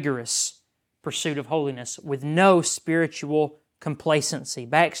a rigorous pursuit of holiness with no spiritual complacency.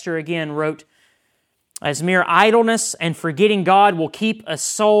 Baxter again wrote, "As mere idleness and forgetting God will keep a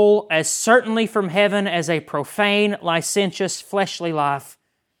soul as certainly from heaven as a profane, licentious, fleshly life,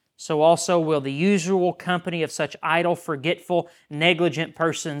 so also will the usual company of such idle, forgetful, negligent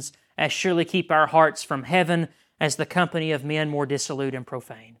persons as surely keep our hearts from heaven as the company of men more dissolute and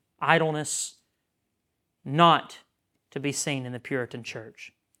profane." Idleness not to be seen in the Puritan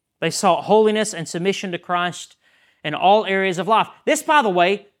church. They sought holiness and submission to Christ in all areas of life. This, by the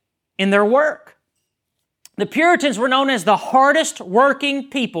way, in their work. The Puritans were known as the hardest working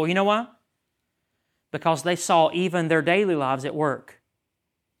people. You know why? Because they saw even their daily lives at work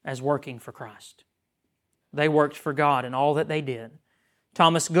as working for Christ. They worked for God in all that they did.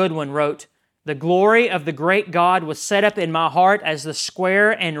 Thomas Goodwin wrote, "The glory of the great God was set up in my heart as the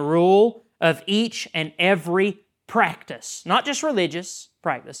square and rule of each and every practice." Not just religious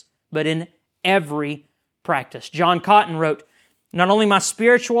practice, but in every practice. John Cotton wrote, "Not only my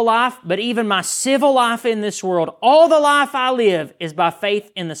spiritual life, but even my civil life in this world, all the life I live is by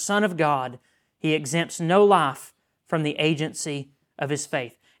faith in the Son of God. He exempts no life from the agency of His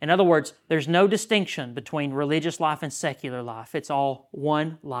faith." In other words, there's no distinction between religious life and secular life. It's all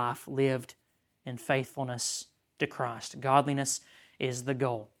one life lived in faithfulness to Christ. Godliness is the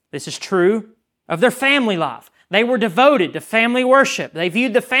goal. This is true of their family life. They were devoted to family worship. They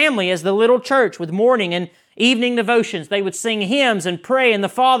viewed the family as the little church with morning and evening devotions. They would sing hymns and pray, and the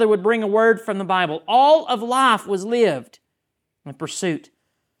father would bring a word from the Bible. All of life was lived in pursuit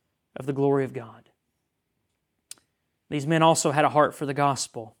of the glory of God. These men also had a heart for the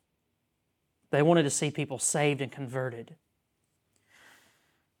gospel. They wanted to see people saved and converted.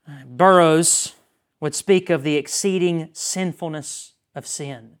 Burroughs would speak of the exceeding sinfulness of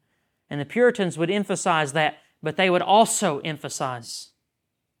sin. And the Puritans would emphasize that, but they would also emphasize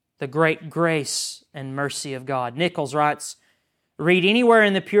the great grace and mercy of God. Nichols writes, "Read anywhere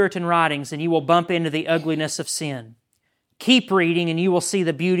in the Puritan writings and you will bump into the ugliness of sin. Keep reading and you will see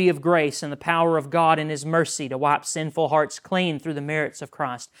the beauty of grace and the power of God and His mercy to wipe sinful hearts clean through the merits of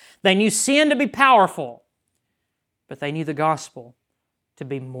Christ." They knew sin to be powerful, but they knew the gospel to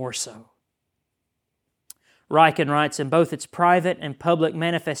be more so. Ryken writes, "In both its private and public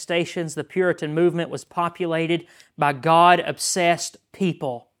manifestations, the Puritan movement was populated by God-obsessed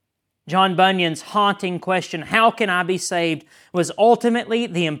people. John Bunyan's haunting question, 'How can I be saved?' was ultimately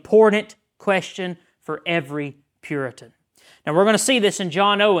the important question for every Puritan." Now we're going to see this in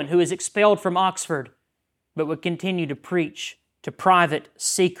John Owen, who is expelled from Oxford, but would continue to preach to private,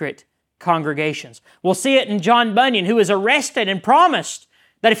 secret congregations. We'll see it in John Bunyan, who is arrested and promised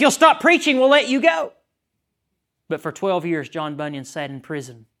that if you'll stop preaching, we'll let you go. But for 12 years, John Bunyan sat in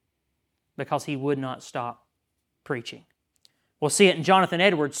prison because he would not stop preaching. We'll see it in Jonathan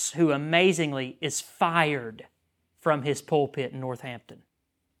Edwards, who amazingly is fired from his pulpit in Northampton.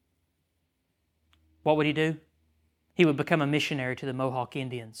 What would he do? He would become a missionary to the Mohawk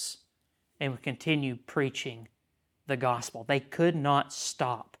Indians and would continue preaching the gospel. They could not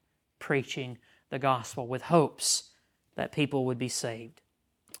stop preaching the gospel with hopes that people would be saved.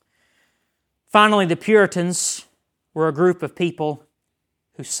 Finally, the Puritans were a group of people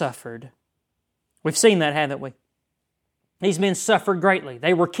who suffered. We've seen that, haven't we? These men suffered greatly.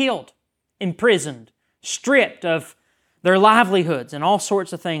 They were killed, imprisoned, stripped of their livelihoods, and all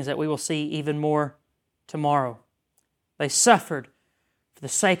sorts of things that we will see even more tomorrow. They suffered for the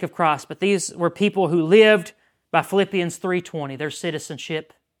sake of Christ, but these were people who lived by Philippians 3:20. Their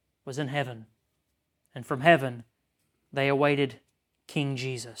citizenship was in heaven, and from heaven they awaited King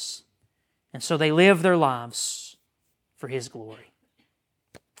Jesus. And so they lived their lives for His glory.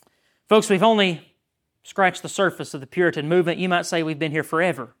 Folks, we've only scratched the surface of the Puritan movement. You might say we've been here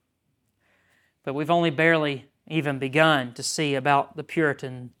forever, but we've only barely even begun to see about the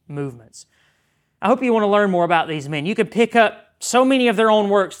Puritan movements. I hope you want to learn more about these men. You can pick up so many of their own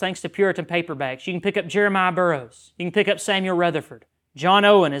works thanks to Puritan paperbacks. You can pick up Jeremiah Burroughs. You can pick up Samuel Rutherford, John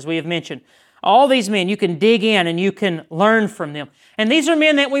Owen, as we have mentioned. All these men, you can dig in and you can learn from them. And these are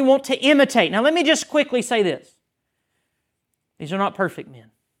men that we want to imitate. Now let me just quickly say this. These are not perfect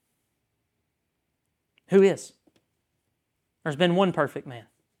men. Who is? There's been one perfect man,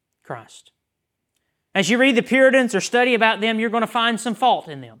 Christ. As you read the Puritans or study about them, you're going to find some fault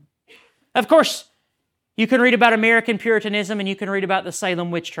in them. Of course, you can read about American Puritanism and you can read about the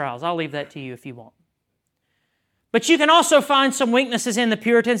Salem witch trials. I'll leave that to you if you want. But you can also find some weaknesses in the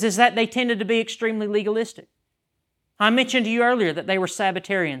Puritans, is that they tended to be extremely legalistic. I mentioned to you earlier that they were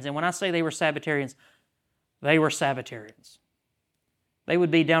Sabbatarians, and when I say they were Sabbatarians, they were Sabbatarians. They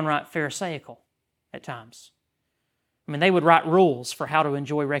would be downright Pharisaical at times. I mean, they would write rules for how to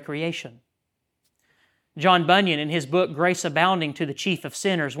enjoy recreation. John Bunyan, in his book, Grace Abounding to the Chief of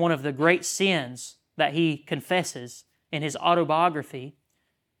Sinners, one of the great sins that he confesses in his autobiography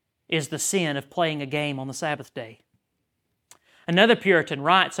is the sin of playing a game on the Sabbath day. Another Puritan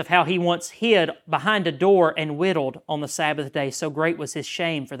writes of how he once hid behind a door and whittled on the Sabbath day. So great was his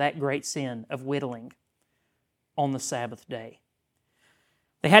shame for that great sin of whittling on the Sabbath day.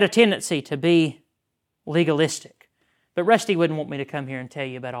 They had a tendency to be legalistic. But Rusty wouldn't want me to come here and tell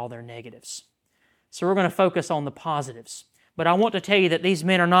you about all their negatives. So we're going to focus on the positives. But I want to tell you that these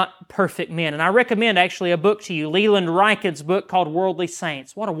men are not perfect men. And I recommend actually a book to you, Leland Ryken's book called Worldly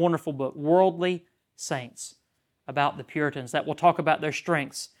Saints. What a wonderful book, Worldly Saints, about the Puritans that will talk about their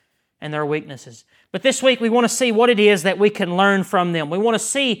strengths and their weaknesses. But this week we want to see what it is that we can learn from them. We want to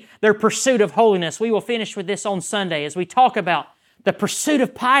see their pursuit of holiness. We will finish with this on Sunday as we talk about the pursuit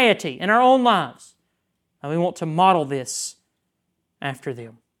of piety in our own lives. And we want to model this after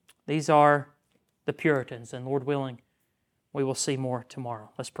them. These are the Puritans, and Lord willing, we will see more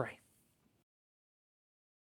tomorrow. Let's pray.